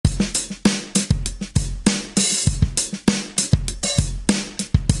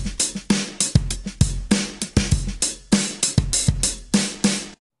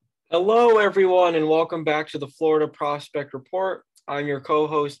Hello, everyone, and welcome back to the Florida Prospect Report. I'm your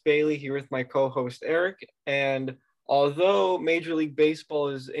co-host Bailey here with my co-host Eric. And although Major League Baseball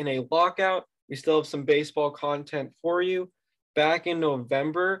is in a lockout, we still have some baseball content for you. Back in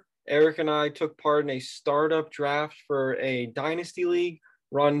November, Eric and I took part in a startup draft for a Dynasty League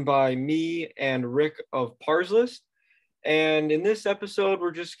run by me and Rick of Parslist. And in this episode,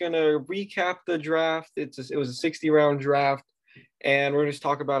 we're just going to recap the draft. It was a 60-round draft, and we're going to just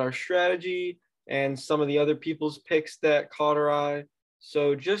talk about our strategy and some of the other people's picks that caught our eye.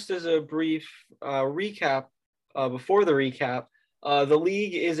 So just as a brief recap, before the recap, the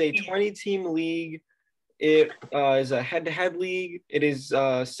league is a 20-team league. It is a head-to-head league. It is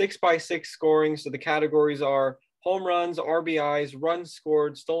 6x6 scoring. So the categories are home runs, RBIs, runs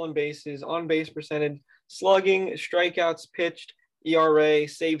scored, stolen bases, on-base percentage, slugging, strikeouts pitched, ERA,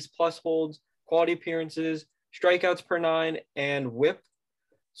 saves plus holds, quality appearances, strikeouts per nine, and whip.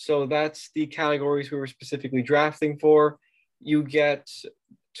 So that's the categories we were specifically drafting for. You get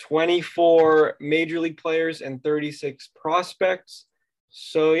 24 major league players and 36 prospects.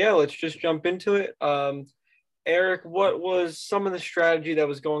 So yeah, let's just jump into it. Eric, what was some of the strategy that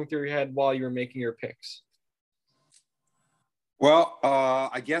was going through your head while you were making your picks? Well,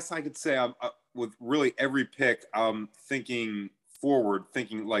 I guess I could say I'm with really every pick, I'm thinking forward,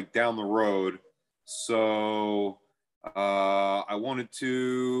 thinking like down the road. So I wanted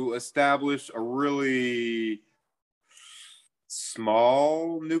to establish a really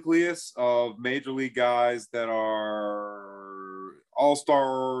small nucleus of major league guys that are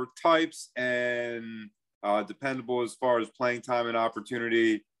all-star types and dependable as far as playing time and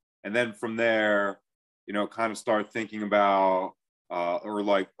opportunity. And then from there, kind of start thinking about or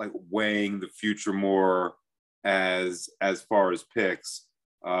like weighing the future more as far as picks.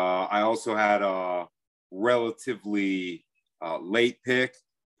 I also had a relatively late pick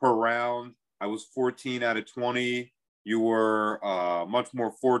per round. I was 14 out of 20. You were much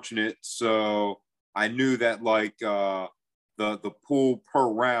more fortunate. So I knew that the pool per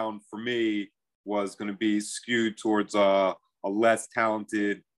round for me was going to be skewed towards a less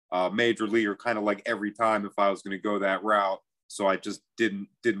talented major leaguer, kind of like every time if I was going to go that route. So I just didn't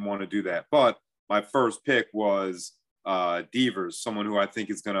want to do that. But my first pick was Devers, someone who I think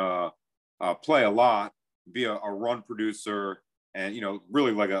is going to play a lot, be a run producer, and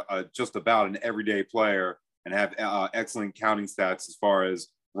really like a just about an everyday player, and have excellent counting stats as far as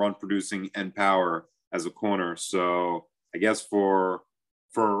run producing and power as a corner. So I guess for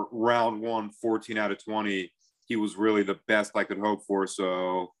round one, 14 out of 20, he was really the best I could hope for.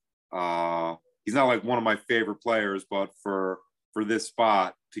 So he's not like one of my favorite players, but for this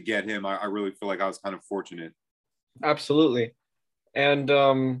spot to get him, I really feel like I was kind of fortunate. Absolutely. And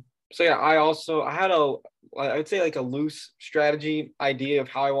so yeah, I had I would say like a loose strategy idea of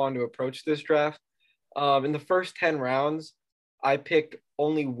how I wanted to approach this draft. In the first 10 rounds, I picked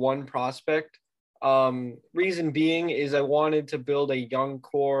only one prospect. Reason being is I wanted to build a young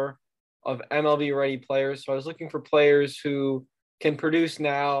core of MLB ready players. So I was looking for players who can produce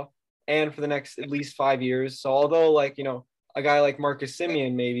now and for the next at least 5 years. So although a guy like Marcus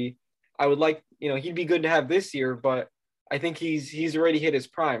Semien, maybe I would like, he'd be good to have this year, but I think he's already hit his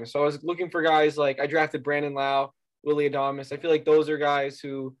prime. So I was looking for guys like I drafted Brandon Lau, Willie Adames. I feel like those are guys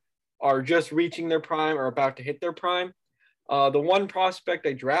who are just reaching their prime or about to hit their prime. The one prospect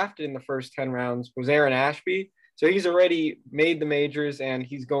I drafted in the first 10 rounds was Aaron Ashby. So he's already made the majors and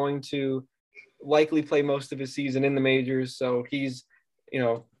he's going to likely play most of his season in the majors. So he's,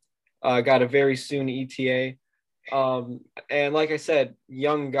 got a very soon ETA. And like I said,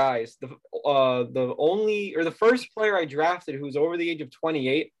 young guys. The first player I drafted who was over the age of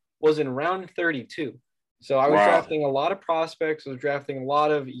 28 was in round 32. So I was drafting a lot of prospects. I was drafting a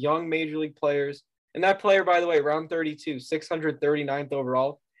lot of young major league players. And that player, by the way, round 32, 639th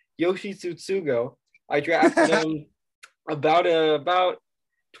overall, Yoshi Tsutsugo. I drafted him about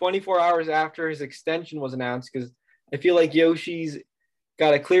 24 hours after his extension was announced because I feel like Yoshi's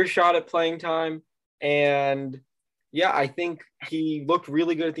got a clear shot at playing time. And yeah, I think he looked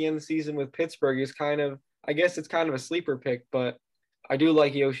really good at the end of the season with Pittsburgh. I guess it's kind of a sleeper pick, but I do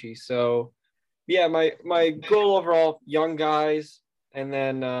like Yoshi. So yeah, my goal overall, young guys, and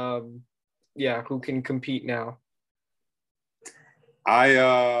then who can compete now.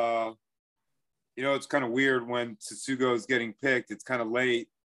 It's kind of weird when Tsutsugo is getting picked. It's kind of late.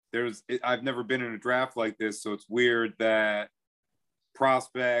 I've never been in a draft like this, so it's weird that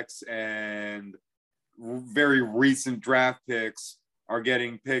prospects and very recent draft picks are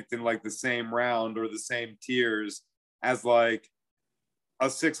getting picked in like the same round or the same tiers as like a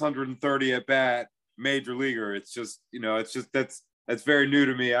 630 at bat major leaguer. It's just that's That's very new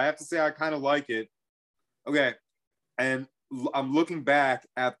to me. I have to say I kind of like it. Okay, and I'm looking back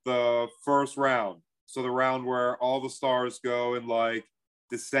at the first round. So the round where all the stars go in like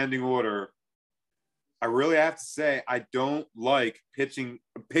descending order. I really have to say I don't like picking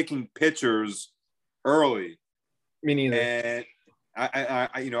pitchers early. Me neither. And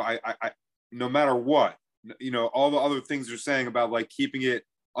I no matter what, all the other things you're saying about like keeping it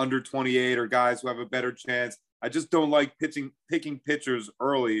under 28 or guys who have a better chance. I just don't like picking pitchers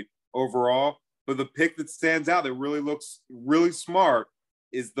early overall. But the pick that stands out that really looks really smart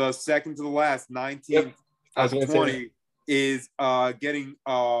is the second to the last, 19th Yep. out of 20, is getting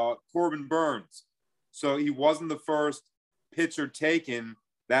Corbin Burns. So he wasn't the first pitcher taken.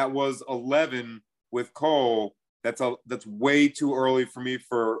 That was 11 with Cole. That's way too early for me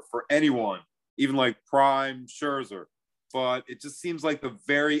for anyone, even like prime Scherzer. But it just seems like the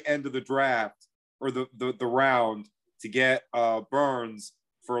very end of the draft or the round to get Burns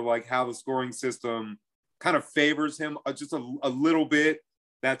for like how the scoring system kind of favors him just a little bit.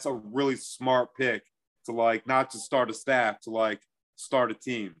 That's a really smart pick to like not just start a staff, to like start a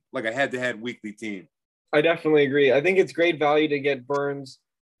team, like a head-to-head weekly team. I definitely agree. I think it's great value to get Burns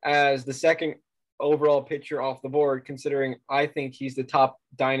as the second overall pitcher off the board, considering I think he's the top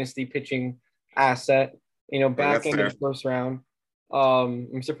dynasty pitching asset, back end of the first round.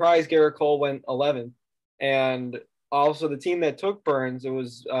 I'm surprised Garrett Cole went 11th. And also the team that took Burns, it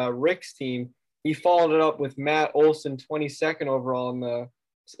was Rick's team. He followed it up with Matt Olson, 22nd overall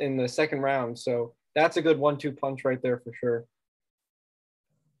in the second round. So that's a good 1-2 punch right there for sure.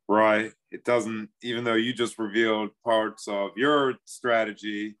 Right. It doesn't, even though you just revealed parts of your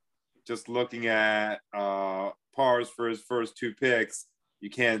strategy, just looking at pars for his first two picks, you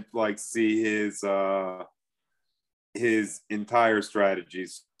can't like see his entire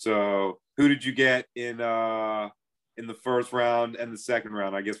strategies. So who did you get in the first round and the second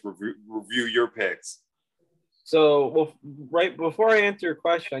round? I guess review your picks. So, well, right before I answer your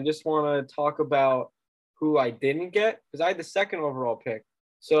question, I just want to talk about who I didn't get because I had the second overall pick.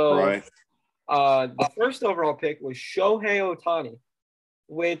 So, right. The first overall pick was Shohei Ohtani,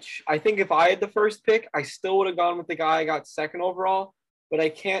 which I think if I had the first pick, I still would have gone with the guy I got second overall. But I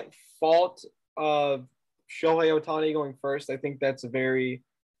can't fault Shohei Ohtani going first. I think that's a very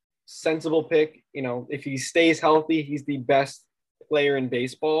sensible pick. If he stays healthy, he's the best player in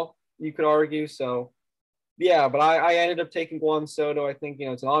baseball, you could argue. So, yeah, but I ended up taking Juan Soto. I think,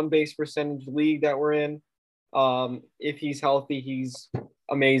 it's an on-base percentage league that we're in. If he's healthy, he's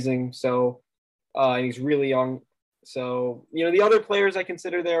amazing. So, and he's really young. So, the other players I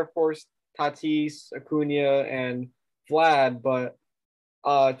consider there, of course, Tatis, Acuna, and Vlad. But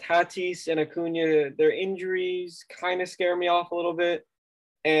Tatis and Acuna, their injuries kind of scare me off a little bit.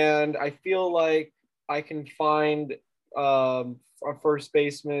 And I feel like I can find a first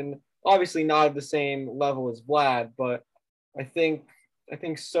baseman, obviously not at the same level as Vlad, but I think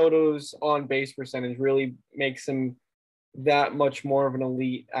Soto's on base percentage really makes him that much more of an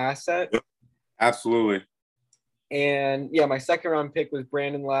elite asset. Absolutely. And yeah, my second round pick was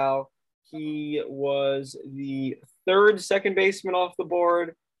Brandon Lau. He was the third second baseman off the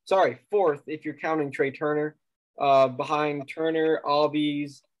board. Sorry, fourth if you're counting Trey Turner. Behind Turner,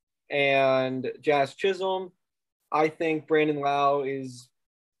 Albies, and Jazz Chisholm. I think Brandon Lau is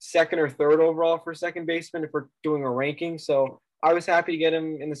second or third overall for second baseman if we're doing a ranking. So I was happy to get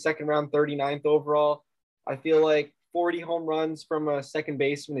him in the second round, 39th overall. I feel like 40 home runs from a second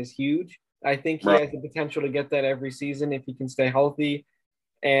baseman is huge. I think he has the potential to get that every season if he can stay healthy.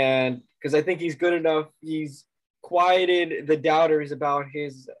 And because I think he's good enough, he's quieted the doubters about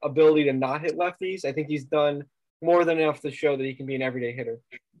his ability to not hit lefties. I think he's done more than enough to show that he can be an everyday hitter.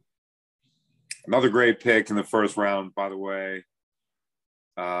 Another great pick in the first round, by the way.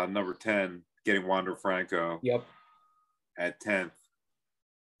 Number 10, getting Wander Franco. Yep. At 10th.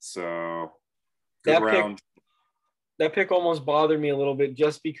 So, good round. That pick almost bothered me a little bit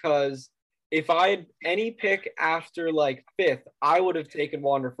just because if I had any pick after like 5th, I would have taken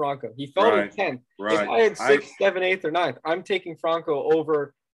Wander Franco. He fell to 10th. Right. If I had 6th, 7th, 8th, or 9th, I'm taking Franco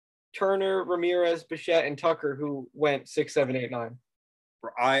over Turner, Ramirez, Bichette, and Tucker, who went 6, 7, 8, 9.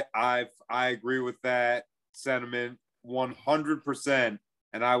 I agree with that sentiment 100%,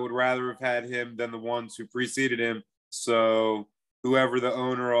 and I would rather have had him than the ones who preceded him. So whoever the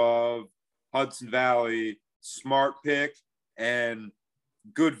owner of Hudson Valley, smart pick and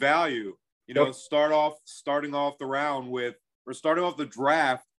good value. Starting off the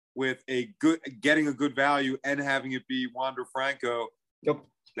draft with getting a good value and having it be Wander Franco. Yep.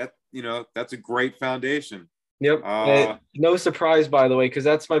 That's a great foundation. Yep. No surprise, by the way, because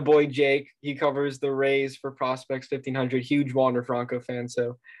that's my boy Jake. He covers the Rays for Prospects 1500. Huge Wander Franco fan,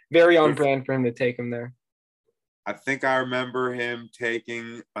 so very on brand for him to take him there. I think I remember him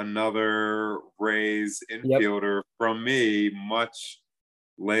taking another Rays infielder from me much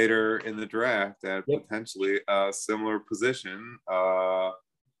later in the draft at potentially a similar position.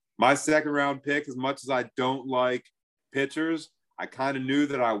 My second round pick, as much as I don't like pitchers, I kind of knew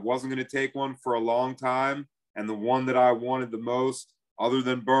that I wasn't going to take one for a long time. And the one that I wanted the most, other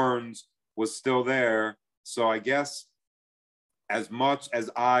than Burns, was still there. So I guess as much as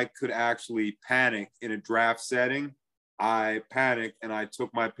I could actually panic in a draft setting, I panicked and I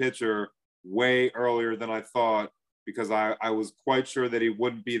took my pitcher way earlier than I thought because I was quite sure that he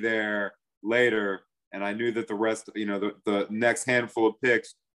wouldn't be there later. And I knew that the rest, the next handful of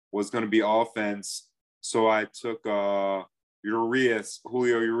picks was going to be offense. So I took Julio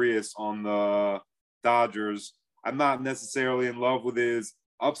Urias on the Dodgers. I'm not necessarily in love with his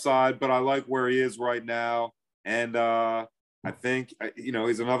upside, but I like where he is right now. And I think,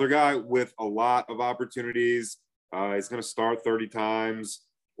 he's another guy with a lot of opportunities. He's going to start 30 times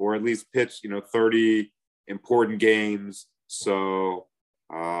or at least pitch, 30 important games. So,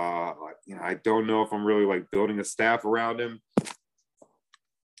 I don't know if I'm really like building a staff around him,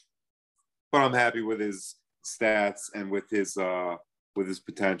 but I'm happy with his stats and with his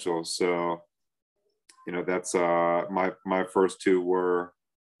potential. So, that's my first two were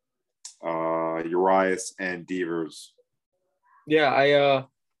Urias and Devers. Yeah,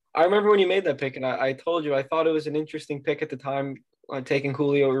 I remember when you made that pick, and I told you I thought it was an interesting pick at the time, taking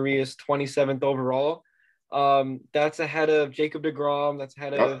Julio Urias 27th overall. That's ahead of Jacob deGrom. That's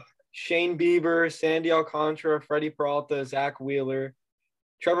ahead of Shane Bieber, Sandy Alcantara, Freddie Peralta, Zach Wheeler,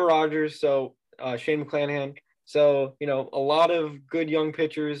 Trevor Rogers, so Shane McClanahan. So, a lot of good young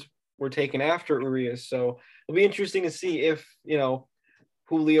pitchers were taken after Urias. So it'll be interesting to see if,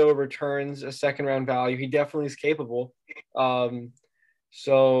 Julio returns a second round value. He definitely is capable.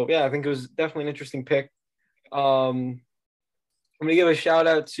 So yeah, I think it was definitely an interesting pick. I'm going to give a shout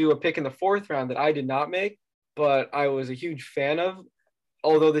out to a pick in the fourth round that I did not make, but I was a huge fan of,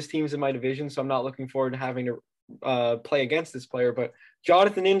 although this team's in my division, so I'm not looking forward to having to play against this player. But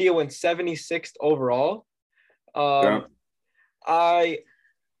Jonathan India went 76th overall.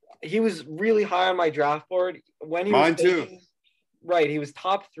 He was really high on my draft board when he Mine was too. Right, he was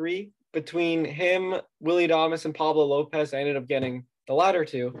top 3 between him, Willie Adames, and Pablo Lopez. I ended up getting the latter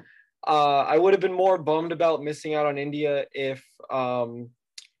two. I would have been more bummed about missing out on India if I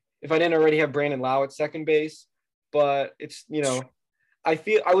didn't already have Brandon Lau at second base. But it's,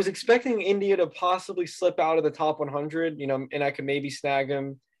 I was expecting India to possibly slip out of the top 100, and I could maybe snag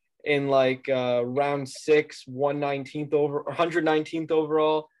him in like round 6, 119th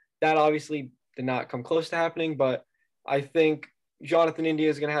overall. That obviously did not come close to happening, but I think Jonathan India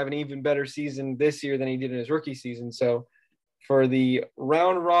is going to have an even better season this year than he did in his rookie season. So for the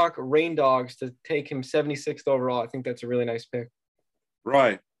Round Rock Rain Dogs to take him 76th overall, I think that's a really nice pick.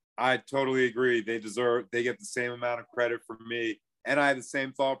 Right. I totally agree. They get the same amount of credit from me. And I had the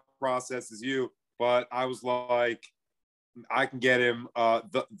same thought process as you, but I was like, I can get him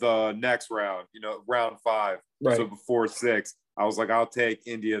the next round, round 5. Right. So before 6, I was like, I'll take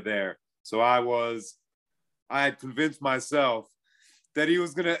India there. So I had convinced myself that he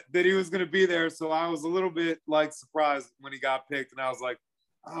was gonna be there. So I was a little bit like surprised when he got picked, and I was like,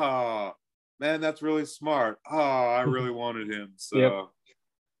 oh man, that's really smart. Oh, I really wanted him. So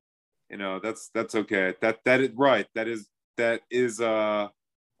that's okay. That is right. That is a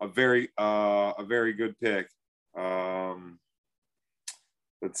very good pick.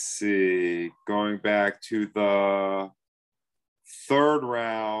 Let's see. Going back to the third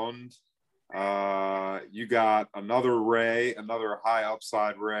round. You got another high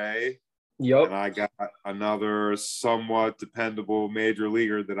upside Ray. Yep. And I got another somewhat dependable major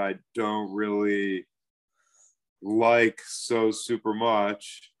leaguer that I don't really like so super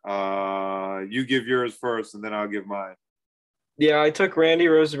much. You give yours first, and then I'll give mine. Yeah, I took Randy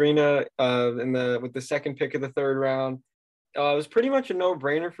Rosarina with the second pick of the third round. It was pretty much a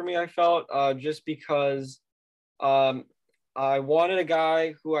no-brainer for me, I felt, just because I wanted a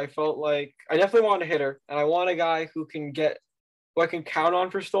guy who I felt like I definitely wanted a hitter, and I want a guy who I can count on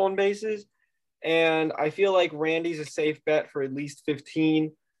for stolen bases. And I feel like Randy's a safe bet for at least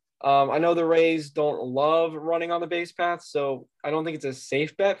 15. I know the Rays don't love running on the base path, so I don't think it's a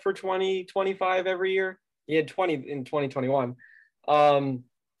safe bet for 20, 25 every year. He had 20 in 2021.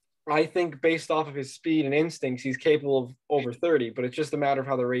 I think based off of his speed and instincts, he's capable of over 30, but it's just a matter of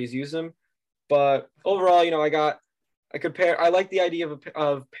how the Rays use him. But overall, I got I like the idea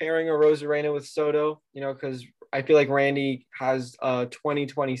of pairing a Rosarena with Soto, because I feel like Randy has a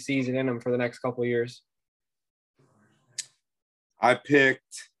 2020 season in him for the next couple of years. I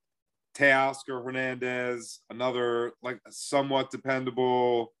picked Teoscar Hernandez, another like somewhat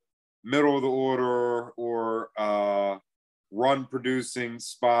dependable middle of the order or run producing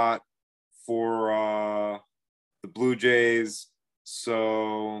spot for the Blue Jays.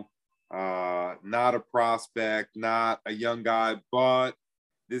 So not a prospect, not a young guy, but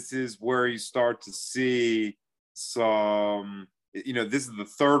this is where you start to see some, this is the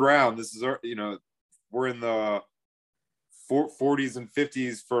third round. This is, we're in the 40s and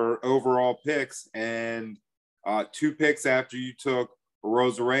 50s for overall picks, and 2 picks after you took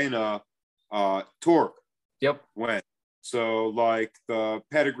Rosarena, Torque went. So like the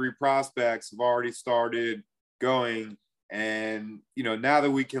pedigree prospects have already started going, and now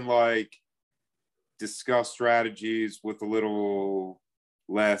that we can like discuss strategies with a little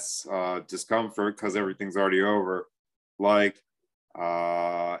less discomfort because everything's already over, like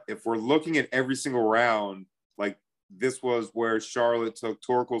if we're looking at every single round, like this was where Charlotte took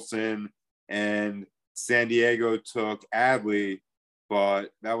Torkelson and San Diego took Adley,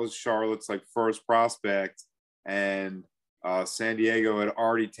 but that was Charlotte's like first prospect, and San Diego had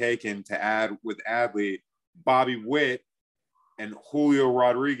already taken to add with Adley Bobby Witt and Julio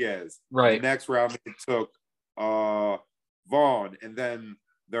Rodriguez. Right. The next round they took Vaughn, and then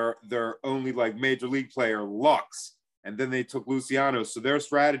their only like major league player Lux, and then they took Luciano. So their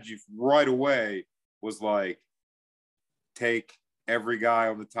strategy right away was like take every guy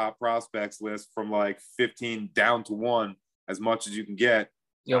on the top prospects list from like 15 down to 1 as much as you can get.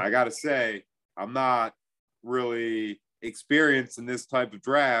 Yep. I gotta say, I'm not really experienced in this type of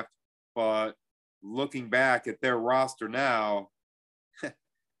draft, but looking back at their roster now,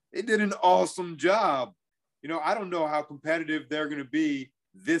 they did an awesome job. I don't know how competitive they're going to be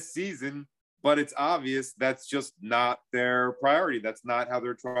this season, but it's obvious that's just not their priority. That's not how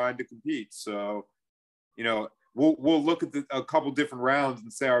they're trying to compete. So, we'll look at a couple different rounds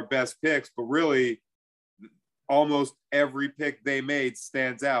and say our best picks, but really almost every pick they made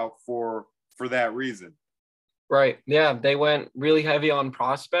stands out for that reason. Right. Yeah, they went really heavy on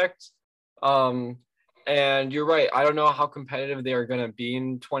prospects. And you're right. I don't know how competitive they are going to be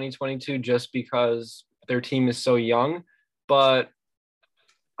in 2022 just because their team is so young, but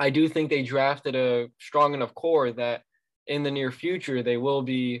I do think they drafted a strong enough core that in the near future, they will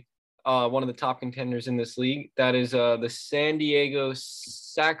be one of the top contenders in this league. That is the San Diego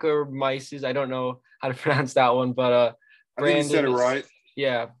Saccharomyces. I don't know how to pronounce that one, but I think you said it right.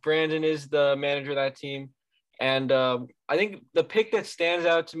 Yeah, Brandon is the manager of that team. And I think the pick that stands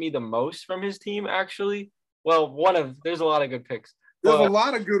out to me the most from his team, actually, there's a lot of good picks. There's a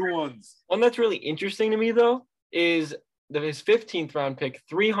lot of good ones. One that's really interesting to me, though, is his 15th round pick,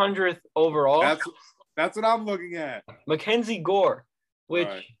 300th overall. That's what I'm looking at. Mackenzie Gore, which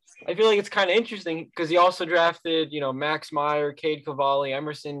I feel like it's kind of interesting because he also drafted, Max Meyer, Cade Cavalli,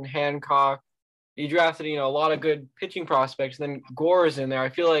 Emerson Hancock. He drafted, a lot of good pitching prospects. And then Gore is in there. I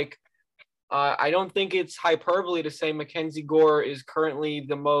feel like I don't think it's hyperbole to say Mackenzie Gore is currently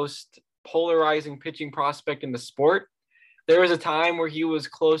the most polarizing pitching prospect in the sport. There was a time where he was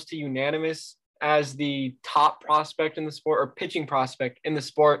close to unanimous as the top prospect in the sport, or pitching prospect in the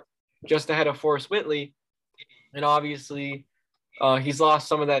sport, just ahead of Forrest Whitley. And obviously, he's lost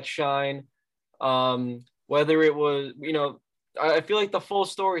some of that shine. Whether it was, I feel like the full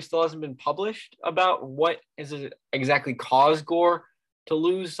story still hasn't been published about what is exactly caused Gore to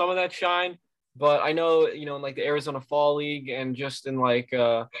lose some of that shine. But I know, in like the Arizona Fall League and just in like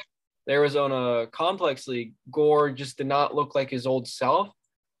the Arizona Complex League, Gore just did not look like his old self.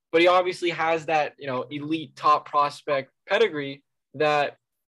 But he obviously has that, elite top prospect pedigree that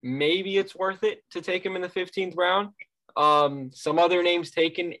maybe it's worth it to take him in the 15th round. Some other names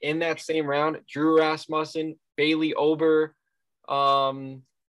taken in that same round: Drew Rasmussen, Bailey Ober,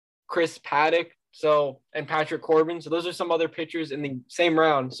 Chris Paddock, and Patrick Corbin. So those are some other pitchers in the same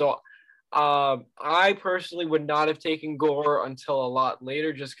round. So I personally would not have taken Gore until a lot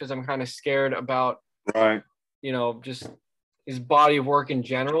later, just because I'm kind of scared about, just his body of work in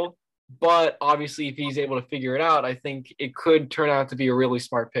general. But obviously, if he's able to figure it out, I think it could turn out to be a really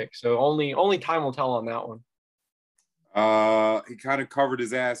smart pick. So only time will tell on that one. He kind of covered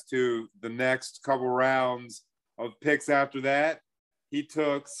his ass too. The next couple rounds of picks after that, he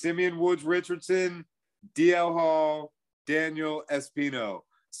took Simeon Woods Richardson, DL Hall, Daniel Espino.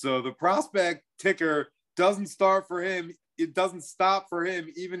 So the prospect ticker doesn't start for him. It doesn't stop for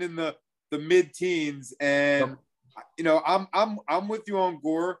him, even in the mid-teens. And I'm with you on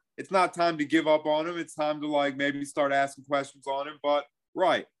Gore. It's not time to give up on him. It's time to like maybe start asking questions on him. But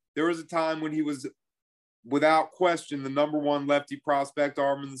right, there was a time when he was without question the number one lefty prospect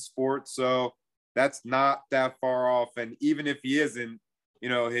arm in the sport. So that's not that far off. And even if he isn't,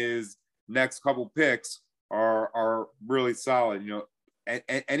 his next couple picks are really solid.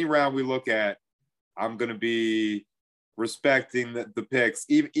 Any round we look at, I'm going to be respecting the picks,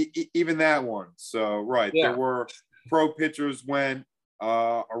 even that one. So, right, Yeah, there were pro pitchers went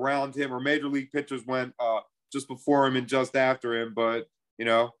around him, or major league pitchers went just before him and just after him. But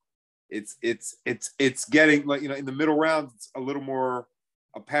it's getting like in the middle rounds, it's a little more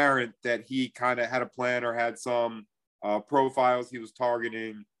apparent that he kind of had a plan or had some profiles he was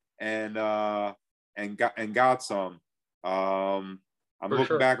targeting and got some. I'm for looking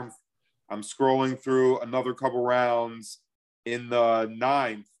sure. back. I'm scrolling through another couple rounds. In the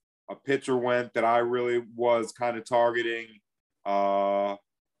ninth, a pitcher went that I really was kind of targeting for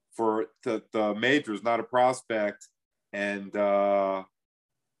the majors, not a prospect. And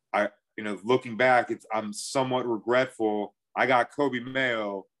looking back, I'm somewhat regretful. I got Kobe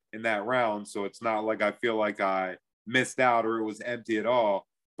Mayo in that round, so it's not like I feel like I missed out or it was empty at all.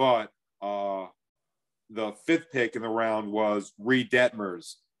 But the fifth pick in the round was Reed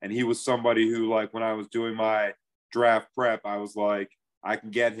Detmers. And he was somebody who, like, when I was doing my draft prep, I was like, I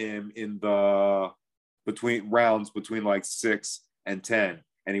can get him in the between like 6 and 10.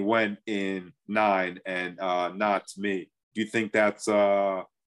 And he went in 9 and not to me. Do you think that's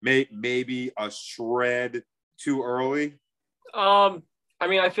maybe a shred too early? I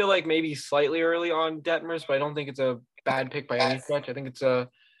mean, I feel like maybe slightly early on Detmers, but I don't think it's a bad pick by any stretch. I think it's a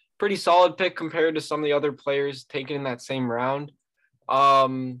pretty solid pick compared to some of the other players taken in that same round.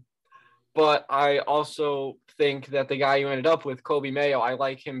 But I also think that the guy you ended up with, Kobe Mayo, I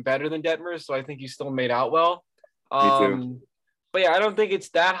like him better than Detmers, so I think you still made out well. Me too. But yeah, I don't think it's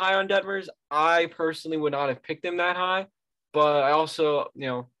that high on Detmers. I personally would not have picked him that high, but I also,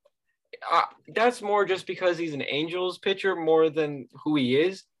 that's more just because he's an Angels pitcher more than who he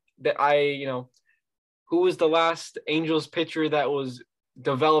is. Who was the last Angels pitcher that was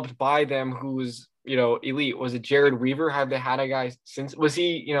developed by them who was, elite? Was it Jared Weaver? Have they had a guy since? Was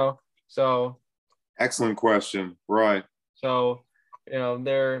he, so Excellent question. Right. so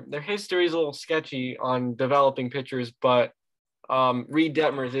their history is a little sketchy on developing pitchers, but Reed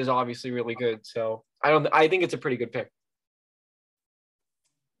Detmers is obviously really good. So I think it's a pretty good pick.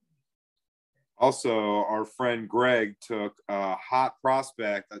 Also, our friend Greg took a hot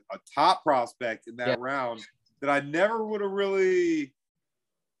prospect, a top prospect in Yeah. that round that I never would have really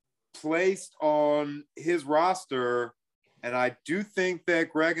placed on his roster. And I do think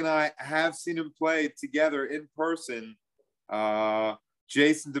that Greg and I have seen him play together in person,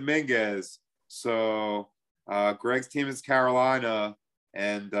 Jason Dominguez. So Greg's team is Carolina.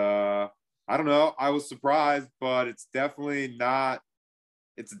 And I don't know. I was surprised, but it's definitely not.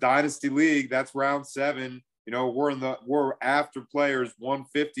 It's a dynasty league. That's round 7. We're after players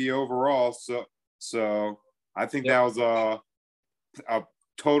 150 overall. So I think that was a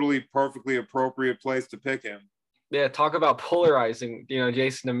totally perfectly appropriate place to pick him. Yeah, talk about polarizing,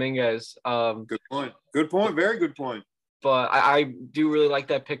 Jason Dominguez. Good point. Good point. Very good point. But I do really like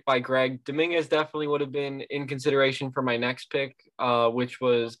that pick by Greg. Dominguez definitely would have been in consideration for my next pick, which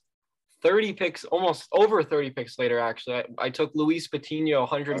was 30 picks, almost over 30 picks later, actually. I took Luis Patino,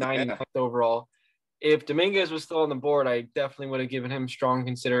 199th overall. If Dominguez was still on the board, I definitely would have given him strong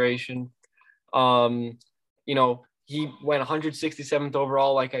consideration. He went 167th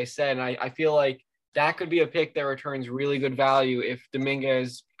overall, like I said, and I feel like that could be a pick that returns really good value if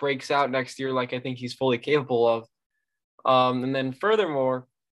Dominguez breaks out next year, like I think he's fully capable of. And then furthermore,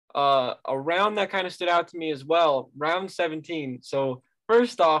 a round that kind of stood out to me as well, round 17. So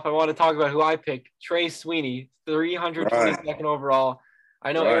first off, I want to talk about who I picked, Trey Sweeney, 322nd overall.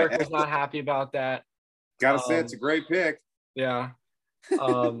 I know Eric was not happy about that. Gotta say, it's a great pick. Yeah.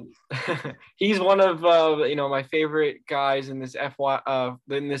 He's one of my favorite guys in this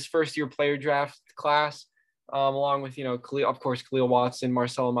in this first year player draft class, along with of course Khalil Watson,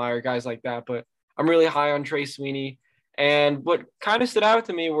 Marcelo Meyer, guys like that. But I'm really high on Trey Sweeney. And what kind of stood out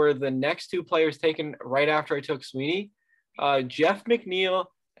to me were the next 2 players taken right after I took Sweeney, Jeff McNeil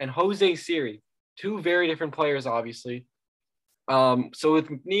and Jose Siri, 2 very different players, obviously. So with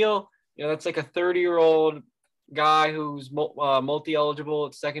McNeil, that's like a 30-year-old guy who's multi-eligible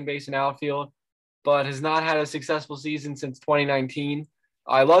at second base and outfield, but has not had a successful season since 2019.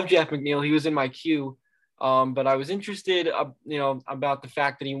 I love Jeff McNeil. He was in my queue, but I was interested, about the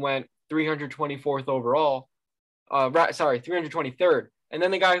fact that he went 324th overall. 323rd. And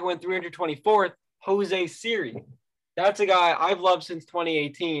then the guy who went 324th, Jose Siri. That's a guy I've loved since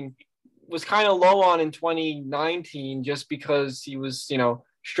 2018. Was kind of low on in 2019 just because he was,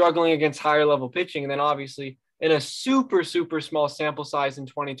 struggling against higher level pitching. And then obviously in a super, super small sample size in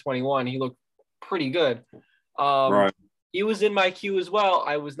 2021, he looked pretty good. Right. He was in my queue as well.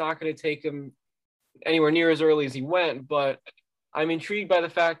 I was not going to take him anywhere near as early as he went, but I'm intrigued by the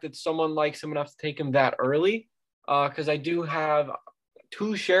fact that someone likes him enough to take him that early. Because I do have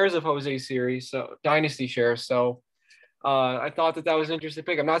 2 shares of Jose Siri, so Dynasty shares. So I thought that was an interesting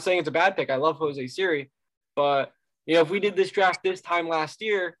pick. I'm not saying it's a bad pick. I love Jose Siri, but if we did this draft this time last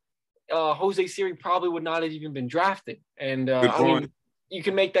year, Jose Siri probably would not have even been drafted. And Good I point. mean, you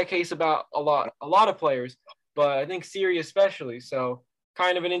can make that case about a lot of players, but I think Siri especially. So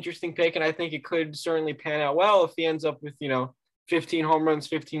kind of an interesting pick, and I think it could certainly pan out well if he ends up with 15 home runs,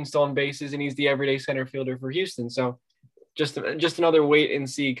 15 stolen bases, and he's the everyday center fielder for Houston. So just another wait and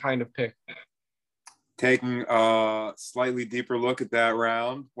see kind of pick. Taking a slightly deeper look at that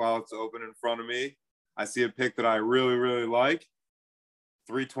round while it's open in front of me, I see a pick that I really, really like.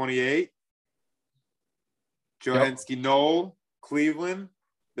 328. Johanski Knoll, Cleveland,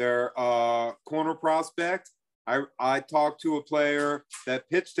 their corner prospect. I talked to a player that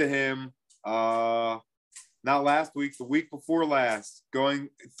pitched to him not last week, the week before last, going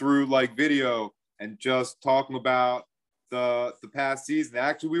through like video and just talking about the past season.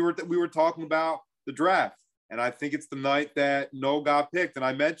 Actually, we were talking about the draft, and I think it's the night that Knoll got picked, and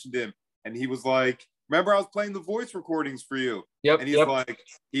I mentioned him, and he was like, remember I was playing the voice recordings for you? Yep. And he's like,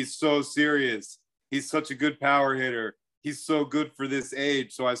 he's so serious. He's such a good power hitter. He's so good for this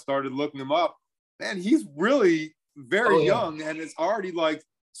age. So I started looking him up. Man, he's really very young and has already like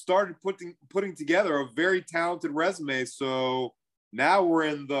started putting together a very talented resume. So now we're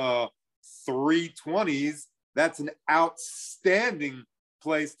in the 320s. That's an outstanding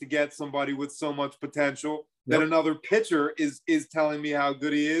place to get somebody with so much potential that another pitcher is telling me how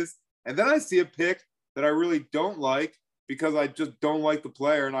good he is. And then I see a pick that I really don't like because I just don't like the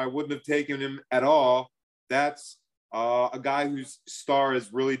player and I wouldn't have taken him at all. That's a guy whose star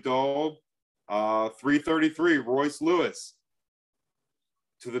is really dulled. 333, Royce Lewis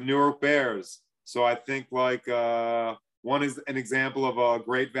to the New York Bears. So I think like one is an example of a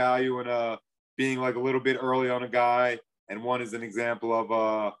great value and being like a little bit early on a guy, and one is an example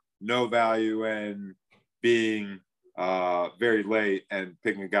of no value and being very late and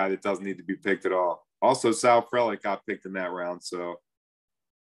picking a guy that doesn't need to be picked at all. Also, Sal Frelick got picked in that round, so.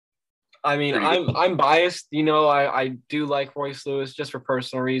 I mean, I'm biased. I do like Royce Lewis just for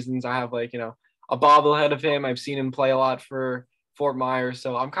personal reasons. I have like, a bobblehead of him. I've seen him play a lot for Fort Myers,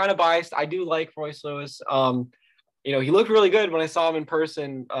 so I'm kind of biased. I do like Royce Lewis. He looked really good when I saw him in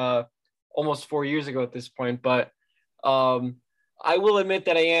person almost 4 years ago at this point, but I will admit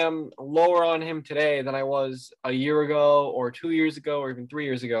that I am lower on him today than I was a year ago or 2 years ago or even 3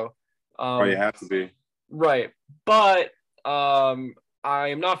 years ago. You have to be. Right. But I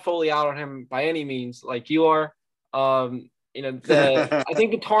am not fully out on him by any means like you are. I think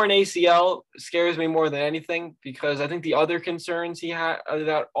the torn ACL scares me more than anything because I think the other concerns he had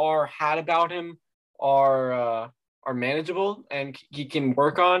about him are manageable and he can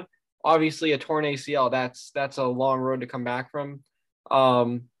work on. Obviously, a torn ACL, that's a long road to come back from.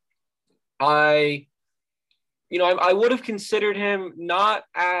 I would have considered him not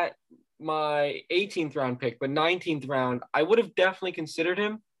at my 18th round pick, but 19th round. I would have definitely considered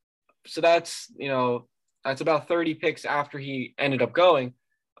him. So that's about 30 picks after he ended up going.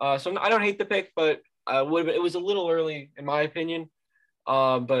 So I don't hate the pick, but it was a little early in my opinion.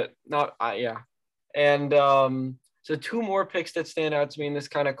 But not, yeah. And so 2 more picks that stand out to me in this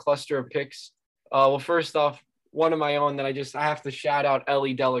kind of cluster of picks. Well, first off, one of my own that I have to shout out,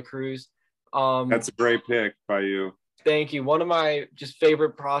 Ellie De La Cruz. That's a great pick by you. Thank you. One of my just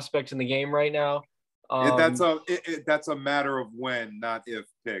favorite prospects in the game right now. That's a matter of when, not if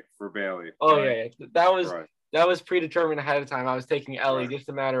pick for Bailey. Oh right? Yeah. That was predetermined ahead of time. I was taking Ellie, just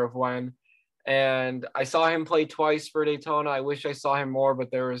a matter of when. And I saw him play twice for Daytona. I wish I saw him more, but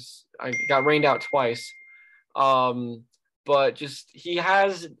I got rained out twice. But just he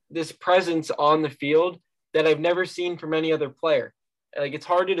has this presence on the field that I've never seen from any other player. Like it's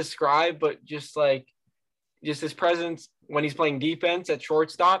hard to describe, but just his presence when he's playing defense at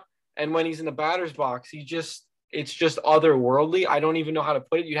shortstop and when he's in the batter's box, it's just otherworldly. I don't even know how to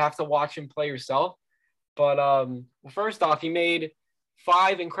put it. You have to watch him play yourself. But first off, he made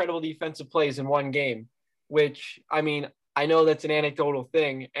 5 incredible defensive plays in one game, which, I mean, I know that's an anecdotal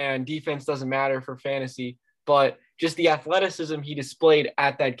thing and defense doesn't matter for fantasy, but just the athleticism he displayed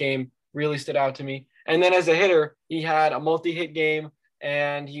at that game really stood out to me. And then as a hitter, he had a multi-hit game,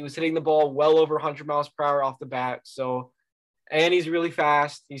 and he was hitting the ball well over 100 miles per hour off the bat. So, and he's really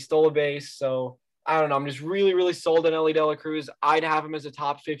fast. He stole a base. So I don't know. I'm just really, really sold on Ellie De La Cruz. I'd have him as a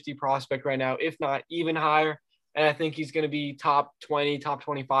top 50 prospect right now, if not even higher. And I think he's going to be top 20, top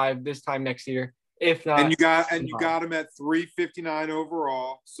 25 this time next year, if not. And you got him at 359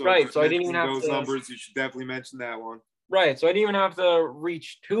 overall. So right. So I didn't even have those numbers. You should definitely mention that one. Right. So I didn't even have to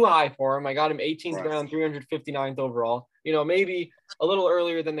reach too high for him. I got him 18th round, 359th overall. Maybe a little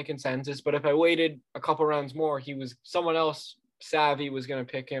earlier than the consensus, but if I waited a couple rounds more, he was someone else savvy was going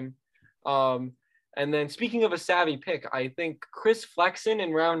to pick him. And then speaking of a savvy pick, I think Chris Flexen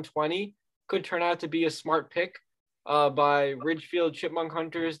in round 20 could turn out to be a smart pick by Ridgefield Chipmunk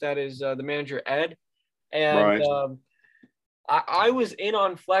Hunters. That is the manager, Ed. And I was in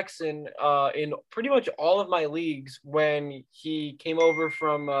on Flexen in pretty much all of my leagues when he came over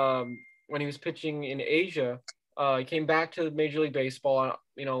from when he was pitching in Asia. He came back to Major League Baseball.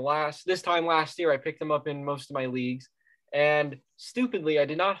 This time last year, I picked him up in most of my leagues. And stupidly, I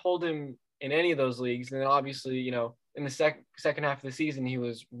did not hold him in any of those leagues. And then obviously, in the second half of the season, he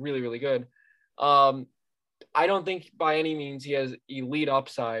was really, really good. I don't think by any means he has elite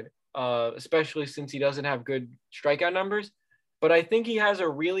upside, especially since he doesn't have good strikeout numbers. But I think he has a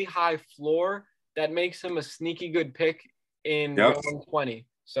really high floor that makes him a sneaky good pick in round 20.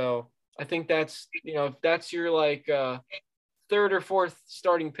 So I think that's, if that's your third or fourth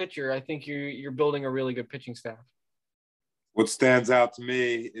starting pitcher, I think you're building a really good pitching staff. What stands out to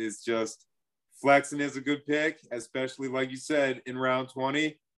me is just Flexen is a good pick, especially like you said, in round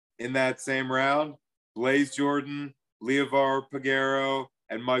 20. In that same round, Blaze Jordan, Leovar Peguero,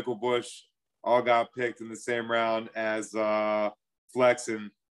 and Michael Bush all got picked in the same round as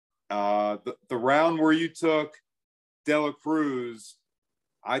Flexen. The round where you took De La Cruz,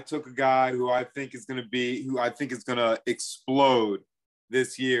 I took a guy who I think is going to explode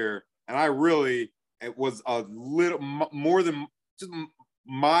this year. And it was a little more than just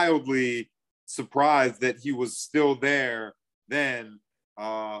mildly surprised that he was still there then.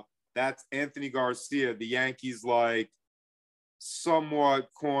 That's Anthony Garcia. The Yankees somewhat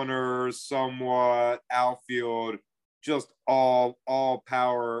corner, somewhat outfield, just all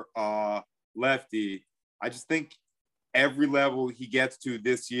power lefty. I just think every level he gets to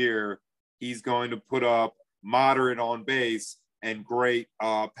this year, he's going to put up moderate on base and great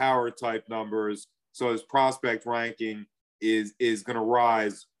power type numbers. So his prospect ranking is going to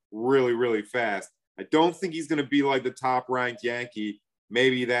rise really, really fast. I don't think he's going to be like the top ranked Yankee.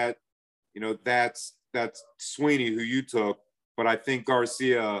 Maybe that's Sweeney who you took, but I think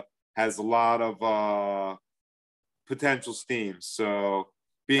Garcia has a lot of potential steam. So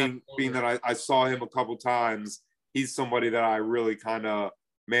being that I saw him a couple times, he's somebody that I really kind of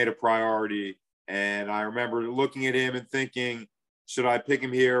made a priority. And I remember looking at him and thinking, should I pick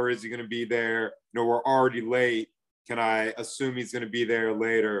him here or is he going to be there? We're already late. Can I assume he's going to be there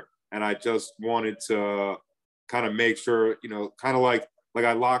later? And I just wanted to kind of make sure, kind of like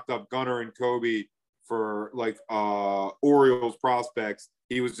I locked up Gunnar and Kobe for Orioles prospects.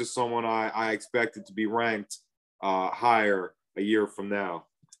 He was just someone I expected to be ranked higher a year from now.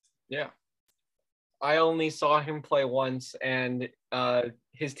 Yeah. I only saw him play once and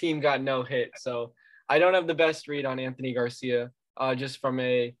his team got no hit. So I don't have the best read on Anthony Garcia just from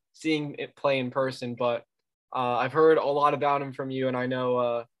seeing it play in person, but I've heard a lot about him from you and I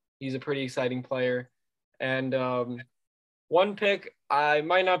know he's a pretty exciting player. And one pick I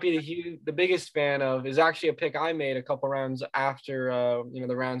might not be the biggest fan of is actually a pick I made a couple rounds after,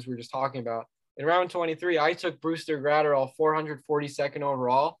 the rounds we were just talking about. In round 23, I took Brewster Gratterall, 442nd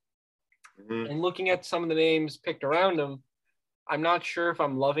overall. Mm-hmm. And looking at some of the names picked around him, I'm not sure if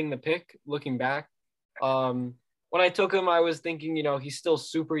I'm loving the pick looking back. When I took him, I was thinking, he's still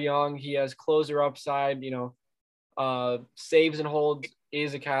super young. He has closer upside, saves and holds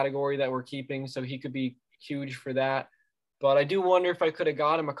is a category that we're keeping. So he could be huge for that. But I do wonder if I could have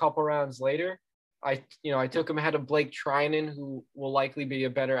got him a couple rounds later. I took him ahead of Blake Trinan, who will likely be a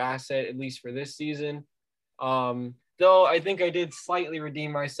better asset, at least for this season. Though I think I did slightly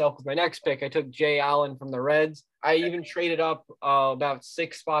redeem myself with my next pick. I took Jay Allen from the Reds. I even traded up about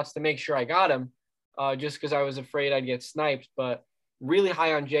 6 spots to make sure I got him, just because I was afraid I'd get sniped. But really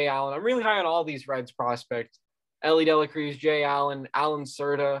high on Jay Allen. I'm really high on all these Reds prospects. Ellie De La Cruz, Jay Allen, Alan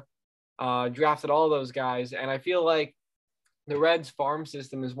Cerda, drafted all those guys. And I feel like the Reds farm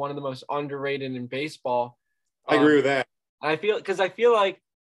system is one of the most underrated in baseball. I agree with that. I feel like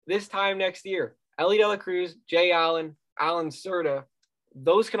this time next year, Ellie De La Cruz, Jay Allen, Alan Cerda,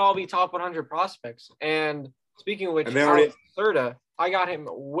 those can all be top 100 prospects. And speaking of which, Alan Cerda, I got him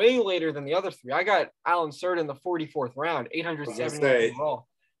way later than the other three. I got Alan Cerda in the 44th round, 870 overall,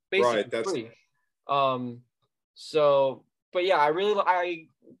 basically right, that's free. So, but yeah,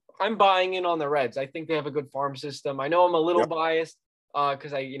 I'm buying in on the Reds. I think they have a good farm system. I know I'm a little biased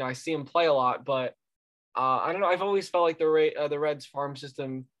because I see them play a lot, but I don't know. I've always felt like the Reds farm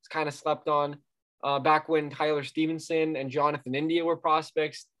system is kind of slept on. Back when Tyler Stevenson and Jonathan India were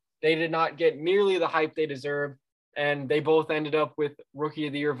prospects, they did not get nearly the hype they deserved, and they both ended up with Rookie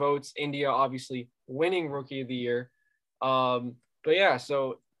of the Year votes. India obviously winning Rookie of the Year. But yeah,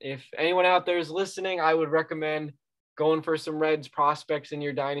 so if anyone out there is listening, I would recommend going for some Reds prospects in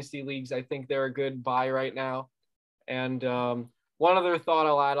your dynasty leagues. I think they're a good buy right now. And one other thought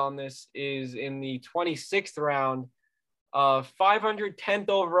I'll add on this is in the 26th round, 510th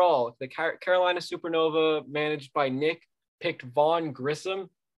overall, the Carolina Supernova managed by Nick picked Vaughn Grissom.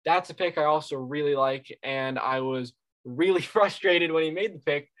 That's a pick I also really like, and I was really frustrated when he made the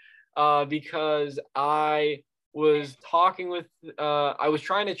pick because I was talking with I was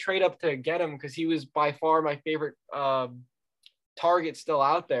trying to trade up to get him because he was by far my favorite target still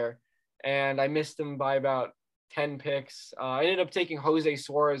out there, and I missed him by about 10 picks. I ended up taking Jose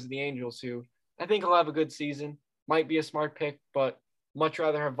Suarez of the Angels, who I think he'll have a good season. Might be a smart pick, but much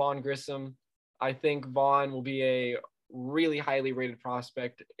rather have Vaughn Grissom. I think Vaughn will be a really highly rated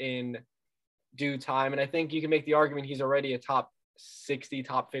prospect in due time, and I think you can make the argument he's already a top 60,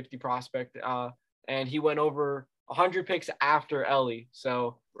 top 50 prospect. And he went over 100 picks after Ellie.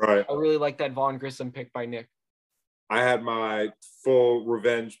 So right. I really like that Vaughn Grissom pick by Nick. I had my full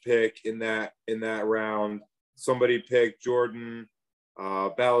revenge pick in that round. Somebody picked Jordan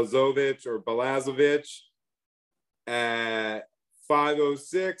Balazovich at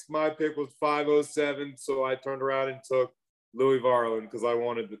 506. My pick was 507, so I turned around and took Louis Varland because I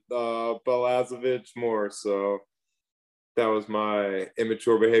wanted Balazovich more. So that was my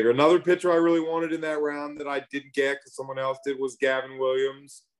immature behavior. Another pitcher I really wanted in that round that I didn't get because someone else did was Gavin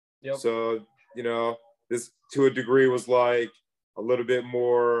Williams. Yep. So, this to a degree was like a little bit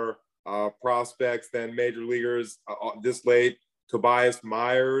more prospects than major leaguers this late. Tobias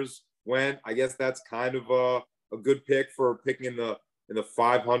Myers went. I guess that's kind of a good pick for picking in the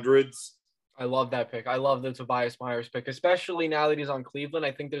 500s. I love that pick. I love the Tobias Myers pick, especially now that he's on Cleveland.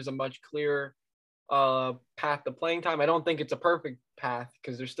 I think there's a much clearer path to playing time. I don't think it's a perfect path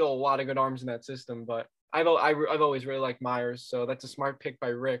because there's still a lot of good arms in that system, but I've always really liked Myers, so that's a smart pick by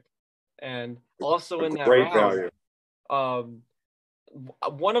Rick. And also in that round,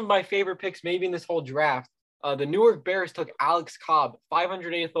 one of my favorite picks maybe in this whole draft, the New York Bears took Alex Cobb,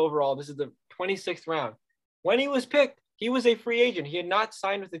 508th overall. This is the 26th round. When he was picked, he was a free agent. He had not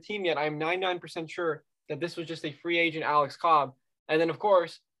signed with the team yet. I'm 99% sure that this was just a free agent Alex Cobb. And then, of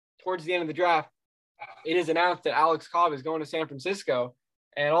course, towards the end of the draft, it is announced that Alex Cobb is going to San Francisco.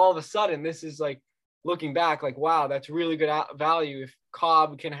 And all of a sudden, this is like looking back, like, wow, that's really good value if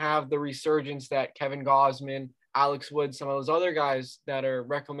Cobb can have the resurgence that Kevin Gausman, Alex Wood, some of those other guys that are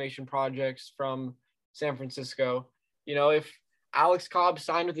reclamation projects from San Francisco. If Alex Cobb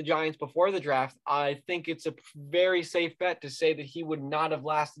signed with the Giants before the draft, I think it's a very safe bet to say that he would not have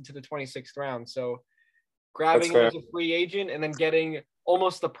lasted to the 26th round. So grabbing him as a free agent and then getting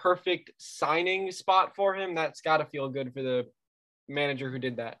almost the perfect signing spot for him, that's got to feel good for the manager who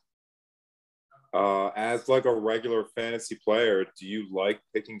did that. As like a regular fantasy player, do you like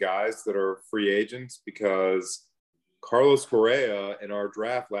picking guys that are free agents? Because Carlos Correa in our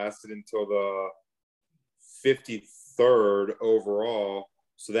draft lasted until the 53rd overall.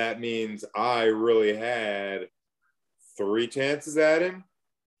 So that means I really had 3 chances at him.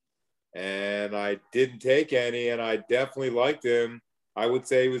 And I didn't take any, and I definitely liked him. I would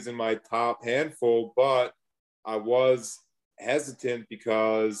say he was in my top handful, but I was hesitant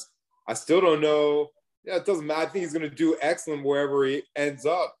because I still don't know. Yeah, it doesn't matter. I think he's going to do excellent wherever he ends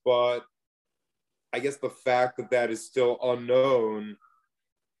up, but I guess the fact that is still unknown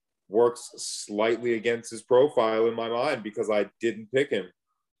works slightly against his profile in my mind because I didn't pick him.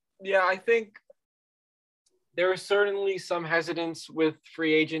 Yeah, I think there is certainly some hesitance with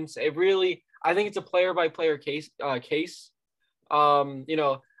free agents. I think it's a player by player case. I feel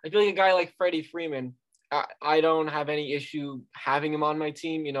like a guy like Freddie Freeman, I don't have any issue having him on my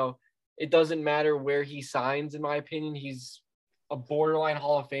team. It doesn't matter where he signs, in my opinion. He's a borderline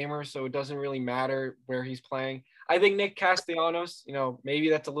Hall of Famer, so it doesn't really matter where he's playing. I think Nick Castellanos, maybe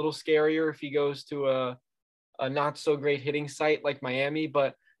that's a little scarier if he goes to a not so great hitting site like Miami,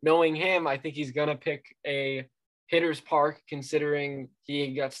 but knowing him, I think he's going to pick a hitter's park considering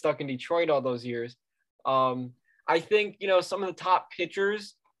he got stuck in Detroit all those years. I think, some of the top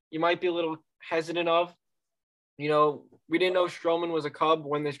pitchers you might be a little hesitant of. we didn't know Stroman was a Cub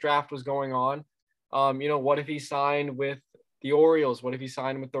when this draft was going on. What if he signed with the Orioles? What if he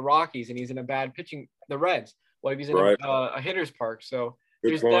signed with the Rockies and he's in a bad pitching, the Reds? What if he's in a hitter's park? So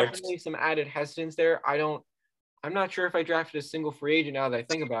there's definitely some added hesitance there. I'm not sure if I drafted a single free agent now that I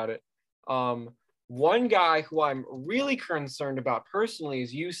think about it. One guy who I'm really concerned about personally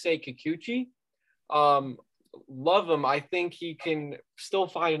is Yusei Kikuchi. Love him. I think he can still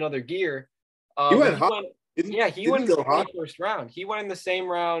find another gear. He went high. He went in the 21st round. He went in the same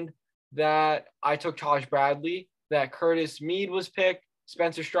round that I took Taj Bradley, that Curtis Mead was picked,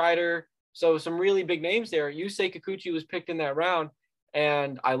 Spencer Strider. So some really big names there. Yusei Kikuchi was picked in that round,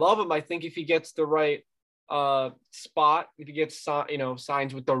 and I love him. I think if he gets the right spot, if he gets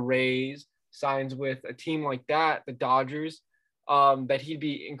signs with the Rays, signs with a team like that, the Dodgers, that he'd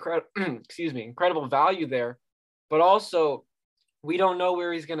be incredible value there. But also, we don't know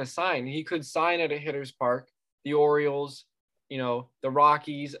where he's going to sign. He could sign at a hitter's park, the Orioles, the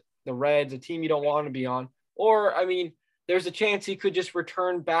Rockies, the Reds, a team you don't want to be on. Or, I mean, there's a chance he could just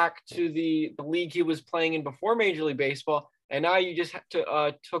return back to the league he was playing in before Major League Baseball. And now you just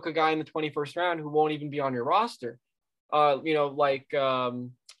took a guy in the 21st round who won't even be on your roster. Like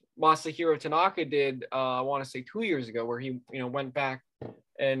Masahiro Tanaka did, I want to say 2 years ago, where he, went back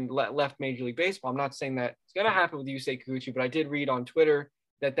and left Major League Baseball. I'm not saying that it's going to happen with Yusei Kikuchi, but I did read on Twitter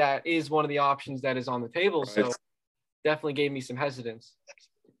that is one of the options that is on the table. Right. So definitely gave me some hesitance.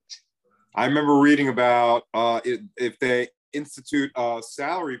 I remember reading about if they institute a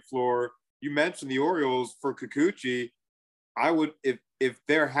salary floor. You mentioned the Orioles for Kikuchi. I would, if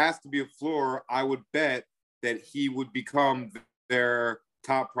there has to be a floor, I would bet that he would become their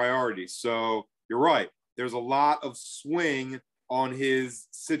top priority. So you're right. There's a lot of swing on his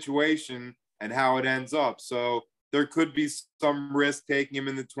situation and how it ends up. So there could be some risk taking him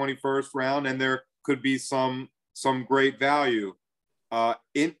in the 21st round, and there could be some great value.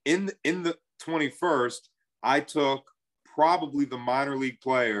 In the 21st, I took probably the minor league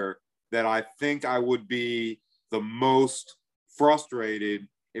player that I think I would be the most frustrated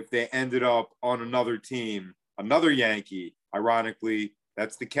if they ended up on another team, another Yankee. Ironically,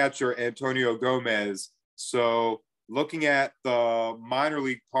 that's the catcher Antonio Gomez. So looking at the minor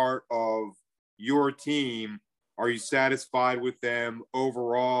league part of your team, are you satisfied with them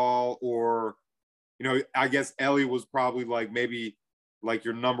overall? Or, I guess Ellie was probably maybe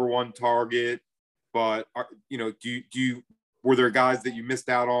your number one target, but were there guys that you missed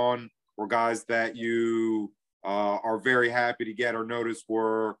out on, or guys that you are very happy to get or notice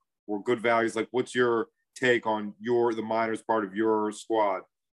were good values? What's your take on the minors part of your squad?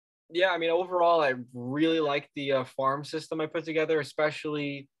 Yeah, I mean, overall, I really like the farm system I put together,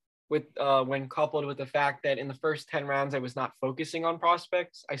 especially with when coupled with the fact that in the first 10 rounds, I was not focusing on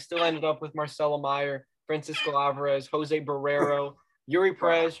prospects. I still ended up with Marcelo Meyer, Francisco Alvarez, Jose Barrero, Yuri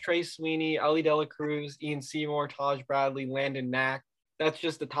Perez, Trey Sweeney, Ellie De La Cruz, Ian Seymour, Taj Bradley, Landon Knack. That's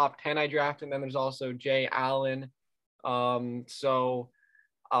just the top 10 I drafted. And then there's also Jay Allen.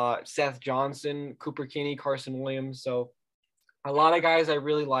 Seth Johnson, Cooper Kinney, Carson Williams. So a lot of guys I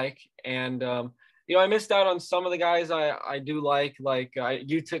really like. And, I missed out on some of the guys I do like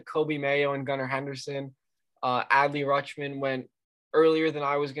you took Kobe Mayo and Gunnar Henderson. Adley Rutschman went earlier than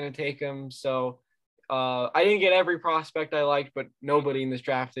I was going to take him. So I didn't get every prospect I liked, but nobody in this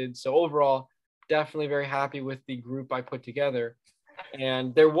drafted. So overall, definitely very happy with the group I put together.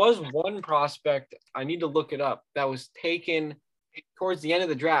 And there was one prospect, I need to look it up, that was taken towards the end of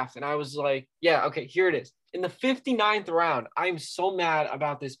the draft. And I was like, yeah, okay, here it is. In the 59th round, I'm so mad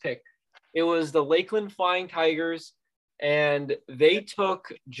about this pick. It was the Lakeland Flying Tigers, and they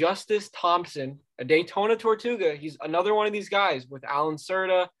took Justice Thompson, a Daytona Tortuga. He's another one of these guys with Alan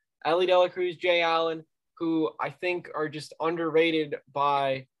Cerda, Ellie De La Cruz, Jay Allen, who I think are just underrated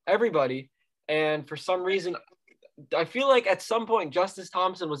by everybody. And for some reason, I feel like at some point Justice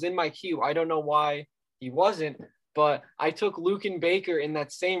Thompson was in my queue. I don't know why he wasn't, but I took Luken Baker in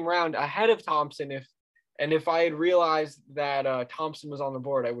that same round ahead of Thompson. If I had realized that Thompson was on the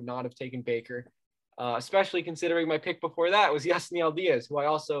board, I would not have taken Baker, especially considering my pick before that was Yasniel Diaz, who I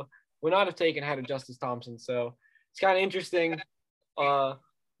also would not have taken ahead of Justice Thompson. So it's kind of interesting.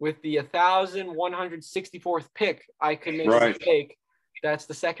 With the 1,164th pick, I could make a mistake. That's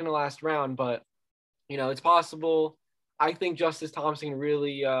the second to last round, but it's possible. I think Justice Thompson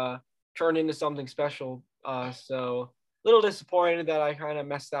really turned into something special. So a little disappointed that I kind of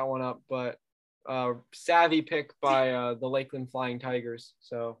messed that one up, but savvy pick by the Lakeland Flying Tigers.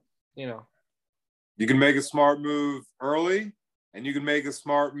 So, you can make a smart move early, and you can make a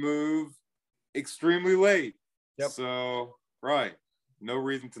smart move extremely late. Yep. So, right. No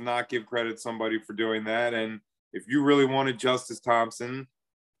reason to not give credit to somebody for doing that. And if you really wanted Justice Thompson,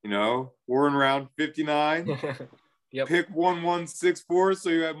 we're in round 59. Yep. Pick 1164, so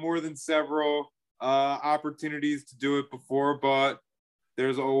you have more than several opportunities to do it before, but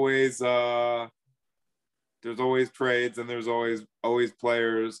there's always trades and there's always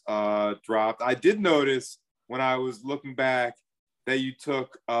players dropped. I did notice when I was looking back that you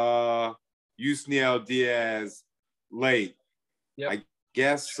took Yusniel Diaz late. Yep. I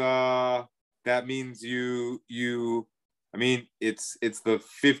guess that means it's the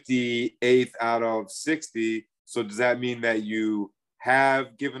 58th out of 60. So does that mean that you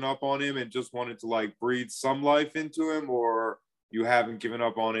have given up on him and just wanted to like breathe some life into him, or you haven't given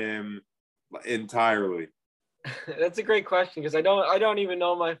up on him entirely? That's a great question, because I don't even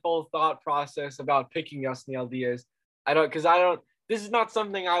know my full thought process about picking Yusniel Diaz. This is not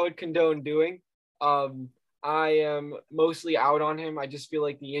something I would condone doing. I am mostly out on him. I just feel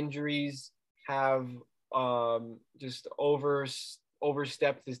like the injuries have just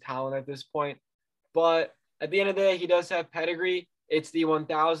overstepped his talent at this point. But at the end of the day, he does have pedigree. It's the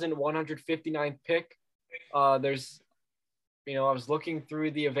 1,159th pick. I was looking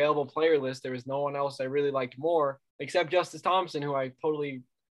through the available player list. There was no one else I really liked more except Justice Thompson, who I totally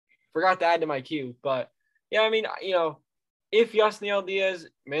forgot to add to my queue. But yeah, if Yusniel Diaz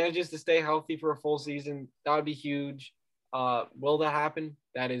manages to stay healthy for a full season, that would be huge. Will that happen?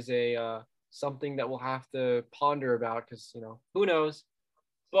 That is something that we'll have to ponder about, because, who knows?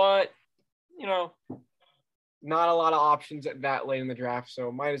 But, not a lot of options at that late in the draft,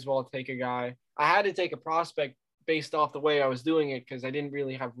 so might as well take a guy. I had to take a prospect based off the way I was doing it, because I didn't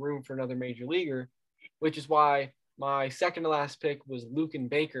really have room for another major leaguer, which is why my second to last pick was Lucan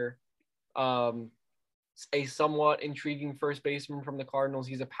Baker, a somewhat intriguing first baseman from the Cardinals.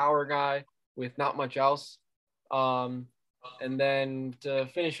 He's a power guy with not much else. And then to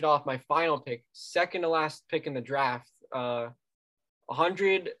finish it off, my final pick, second to last pick in the draft,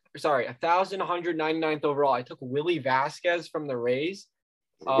 1,199th overall, I took Willie Vasquez from the Rays.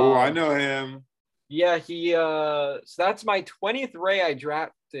 I know him. Yeah, so that's my 20th Ray I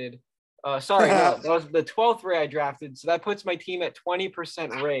drafted. That was the 12th Ray I drafted. So that puts my team at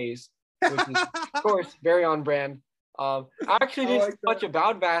 20% Rays, which is, of course, very on brand. I actually didn't see much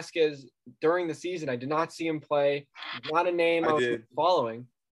about Vasquez during the season. I did not see him play. Not a name I was following.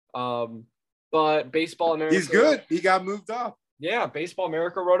 But Baseball America. He's good. He got moved up. Yeah, Baseball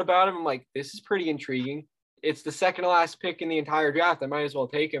America wrote about him. I'm like, this is pretty intriguing. It's the second to last pick in the entire draft. I might as well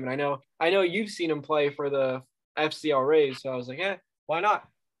take him. And I know you've seen him play for the FCL Rays, so I was like, why not?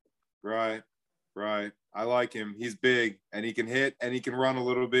 Right. I like him. He's big, and he can hit, and he can run a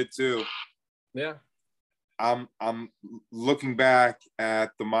little bit too. Yeah. I'm looking back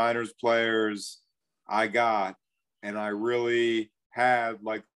at the minors players I got, and I really had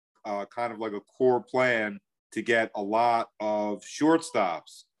like kind of like a core plan to get a lot of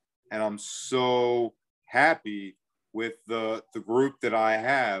shortstops, and I'm so happy with the group that I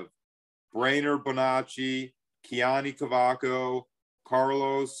have. Brainer Bonacci, Kiani Cavaco,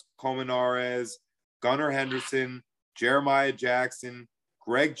 Carlos Colmenares, Gunnar Henderson, Jeremiah Jackson,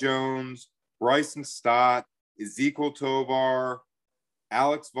 Greg Jones, Bryson Stott, Ezequiel Tovar,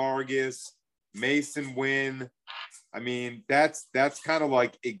 Alex Vargas, Mason Wynn. I mean, that's kind of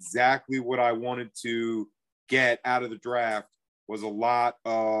like exactly what I wanted to get out of the draft. Was a lot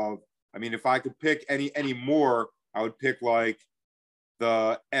of, if I could pick any more, I would pick like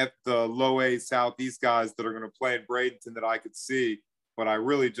the low A Southeast guys that are going to play in Bradenton that I could see. But I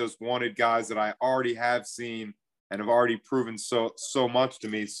really just wanted guys that I already have seen and have already proven so much to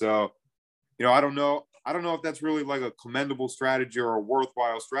me. So, I don't know if that's really like a commendable strategy or a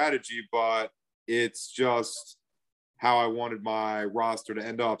worthwhile strategy, but it's just how I wanted my roster to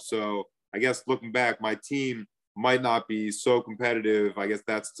end up. So I guess looking back, my team might not be so competitive. I guess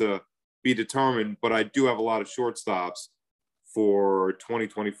that's to be determined, but I do have a lot of shortstops for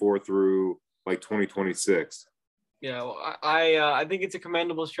 2024 through like 2026. Yeah, well, I think it's a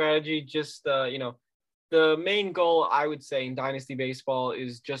commendable strategy. Just the main goal, I would say, in Dynasty baseball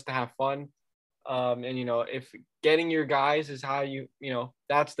is just to have fun. And if getting your guys is how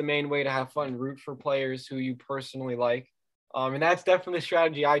that's the main way to have fun. Root for players who you personally like. And that's definitely the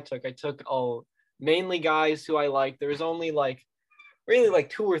strategy I took. I took mainly guys who I like. There was only really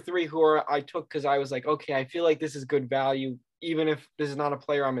like 2 or 3 I took because I was like, okay, I feel like this is good value, even if this is not a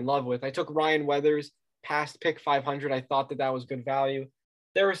player I'm in love with. I took Ryan Weathers past pick 500. I thought that was good value.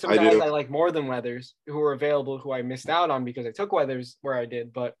 There were some guys I like more than Weathers who were available who I missed out on because I took Weathers where I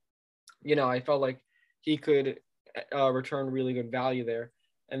did. But, I felt like he could return really good value there.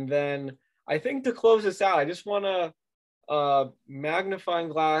 And then I think to close this out, I just want to magnifying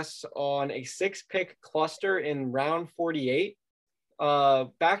glass on a 6-pick cluster in round 48.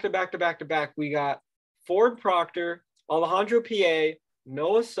 Back to back to back to back, we got Ford Proctor, Alejandro Pa,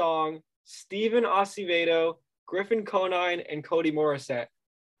 Noah Song, Steven Acevedo, Griffin Conine, and Cody Morissette.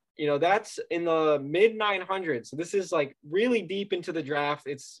 That's in the mid 900s. So this is like really deep into the draft.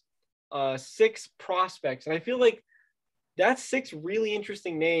 It's 6 prospects. And I feel like that's 6 really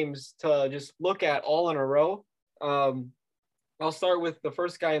interesting names to just look at all in a row. I'll start with the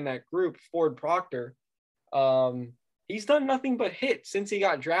first guy in that group, Ford Proctor. He's done nothing but hit since he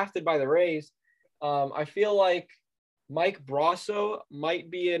got drafted by the Rays. I feel like Mike Brasso might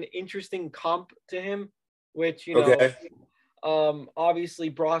be an interesting comp to him, which, Okay.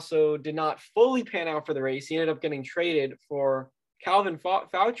 Obviously Brasso did not fully pan out for the Rays. He ended up getting traded for Calvin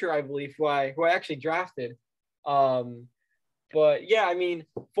Foucher, I believe, who I actually drafted. But yeah, I mean,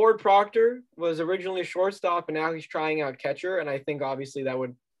 Ford Proctor was originally a shortstop, and now he's trying out catcher. And I think obviously that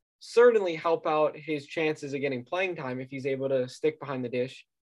would certainly help out his chances of getting playing time if he's able to stick behind the dish.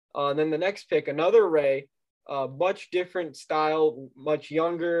 Then the next pick, another Ray, much different style, much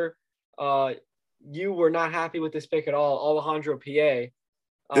younger. You were not happy with this pick at all, Alejandro Pa.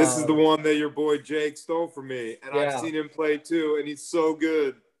 This is the one that your boy Jake stole from me, and Yeah. I've seen him play too, and he's so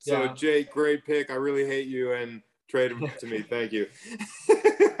good. So Yeah. Jake, great pick. I really hate you, and trade him to me. Thank you.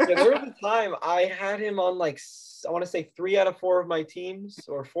 Yeah, there was a time I had him on like, I want to say 3 out of 4 of my teams,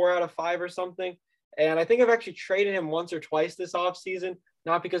 or 4 out of 5 or something. And I think I've actually traded him once or twice this offseason,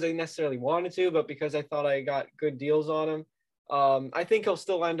 not because I necessarily wanted to, but because I thought I got good deals on him. I think he'll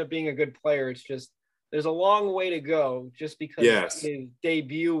still end up being a good player. It's just there's a long way to go just because his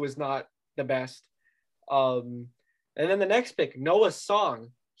debut was not the best. And then the next pick, Noah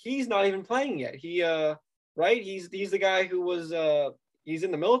Song. He's not even playing yet. Right? He's the guy who was he's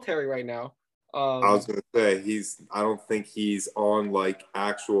in the military right now. I was gonna say I don't think he's on like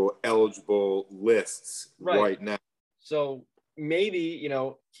actual eligible lists right now. So maybe,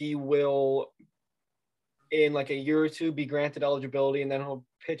 he will in like a year or two be granted eligibility, and then he'll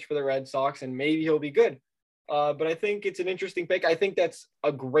pitch for the Red Sox, and maybe he'll be good. But I think it's an interesting pick. I think that's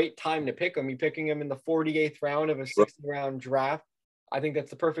a great time to pick him. You're picking him in the 48th round of a 60-round draft. I think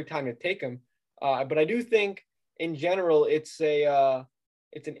that's the perfect time to take him. But I do think in general, it's an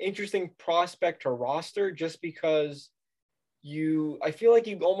interesting prospect to roster just because I feel like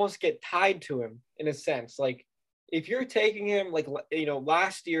you almost get tied to him in a sense. Like if you're taking him, like,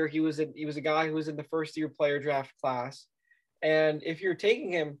 last year he was a guy who was in the first-year player draft class. And if you're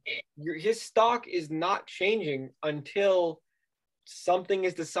taking him, his stock is not changing until something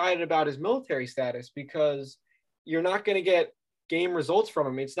is decided about his military status, because you're not going to get game results from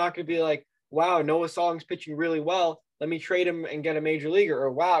him. It's not going to be like, wow, Noah Song's pitching really well, let me trade him and get a major leaguer.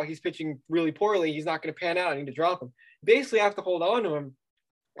 Or, wow, he's pitching really poorly, he's not going to pan out, I need to drop him. Basically, I have to hold on to him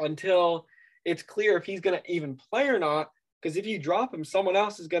until it's clear if he's going to even play or not. Because if you drop him, someone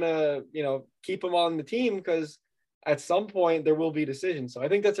else is going to, keep him on the team, because at some point there will be decisions. So I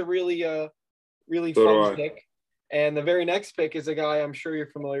think that's a really, really fun pick. And the very next pick is a guy I'm sure you're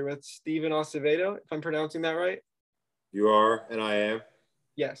familiar with, Steven Acevedo, if I'm pronouncing that right. You are, and I am.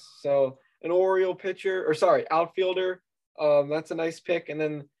 Yes. So an outfielder. That's a nice pick. And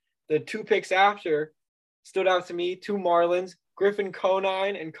then the 2 picks after stood out to me, 2 Marlins, Griffin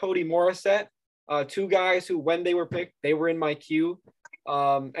Conine and Cody Morissette, 2 guys who, when they were picked, they were in my queue.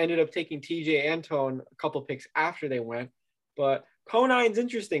 Ended up taking TJ Antone a couple picks after they went. But Conine's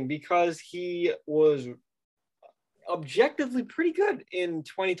interesting because he was objectively pretty good in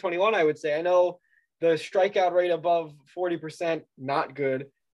 2021, I would say. I know the strikeout rate above 40%, not good,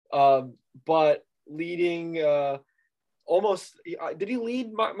 but leading almost – did he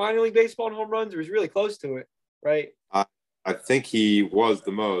lead minor league baseball in home runs? Or was really close to it, right? I think he was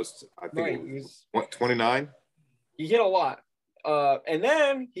the most. I think he was 29? He hit a lot. And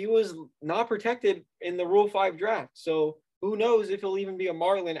then he was not protected in the Rule 5 draft. So who knows if he'll even be a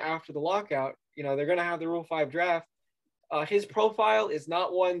Marlin after the lockout. They're going to have the Rule 5 draft. His profile is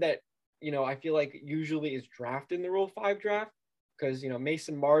not one that, I feel like usually is drafted in the Rule 5 draft, because,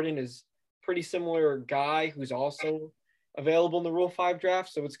 Mason Martin is pretty similar guy who's also available in the Rule 5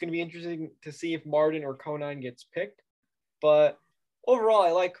 draft. So it's going to be interesting to see if Martin or Conine gets picked. But overall, I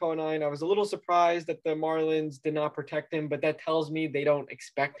like Conine. I was a little surprised that the Marlins did not protect him, but that tells me they don't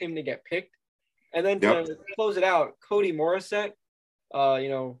expect him to get picked. And then to close it out, Cody Morissette,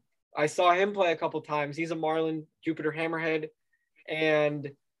 I saw him play a couple times. He's a Marlin, Jupiter Hammerhead.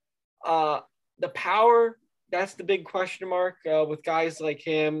 And the power, that's the big question mark with guys like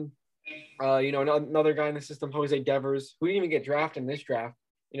him. Another guy in the system, Jose Devers, who didn't even get drafted in this draft.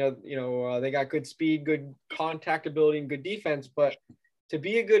 They got good speed, good contact ability, and good defense. But to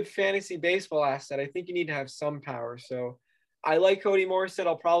be a good fantasy baseball asset, I think you need to have some power. So I like Cody Morissette.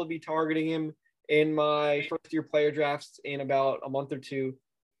 I'll probably be targeting him in my first-year player drafts in about a month or two.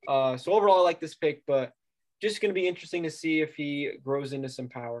 So overall, I like this pick, but just going to be interesting to see if he grows into some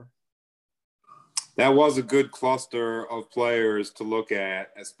power. That was a good cluster of players to look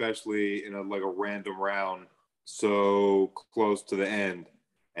at, especially in a random round so close to the end.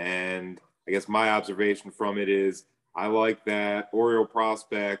 And I guess my observation from it is I like that Oriole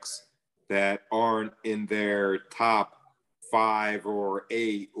prospects that aren't in their top 5 or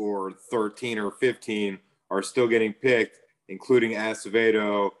 8 or 13 or 15 are still getting picked, including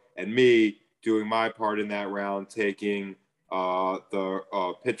Acevedo and me doing my part in that round, taking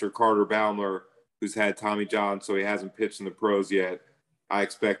the pitcher Carter Baumler, who's had Tommy John, so he hasn't pitched in the pros yet. I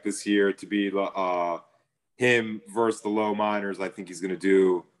expect this year to be him versus the low minors. I think he's going to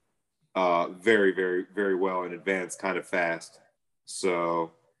do very, very, very well in advance, kind of fast.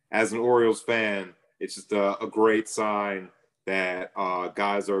 So as an Orioles fan, it's just a great sign that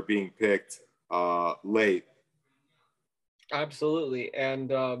guys are being picked late. Absolutely. And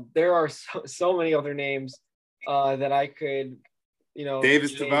there are so many other names that I could,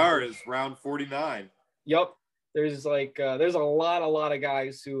 Davis Tavares, round 49. Yep. There's there's a lot of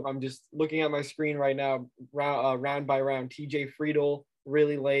guys who I'm just looking at my screen right now, round by round. TJ Friedel,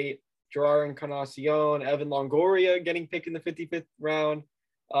 really late. Gerard Encarnacion, Evan Longoria getting picked in the 55th round.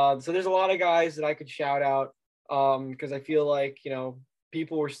 So there's a lot of guys that I could shout out because I feel like,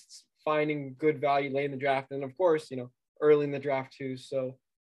 people were finding good value late in the draft. And of course, early in the draft too. So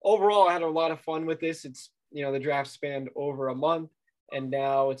overall, I had a lot of fun with this. It's, the draft spanned over a month, and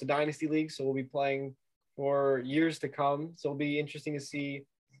now it's a dynasty league. So we'll be playing for years to come. So it'll be interesting to see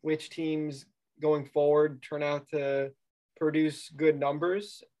which teams going forward turn out to produce good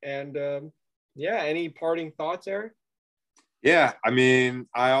numbers. And any parting thoughts, Eric? Yeah, I mean,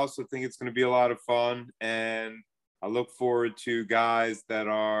 I also think it's going to be a lot of fun, and I look forward to guys that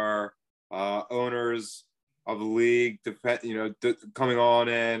are owners of the league, coming on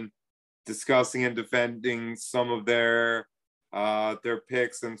and discussing and defending some of their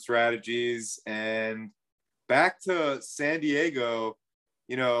picks and strategies. And back to San Diego,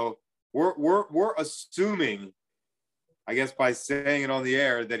 we're assuming, I guess, by saying it on the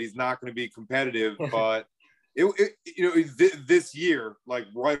air, that he's not going to be competitive, but this year,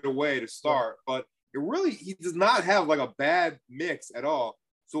 right away to start, but he does not have a bad mix at all.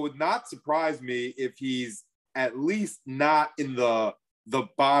 So it would not surprise me if he's at least not in the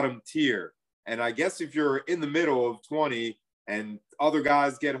bottom tier. And I guess if you're in the middle of 20 and other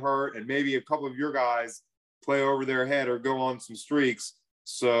guys get hurt and maybe a couple of your guys play over their head or go on some streaks.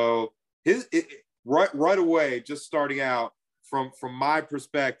 So right away, just starting out from my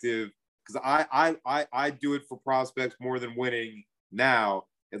perspective, because I do it for prospects more than winning now.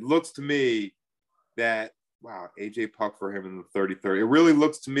 It looks to me that, wow, AJ Puck for him in the 33rd. It really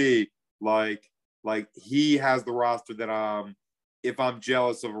looks to me like he has the roster that if I'm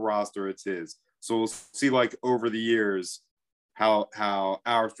jealous of a roster, it's his. So we'll see over the years how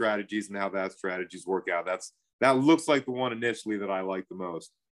our strategies and how that strategies work out. That looks like the one initially that I like the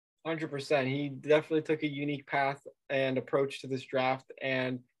most. 100%. He definitely took a unique path and approach to this draft.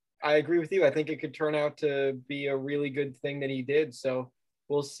 And I agree with you. I think it could turn out to be a really good thing that he did. So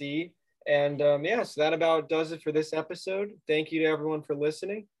we'll see. And so that about does it for this episode. Thank you to everyone for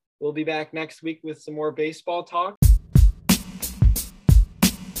listening. We'll be back next week with some more baseball talk.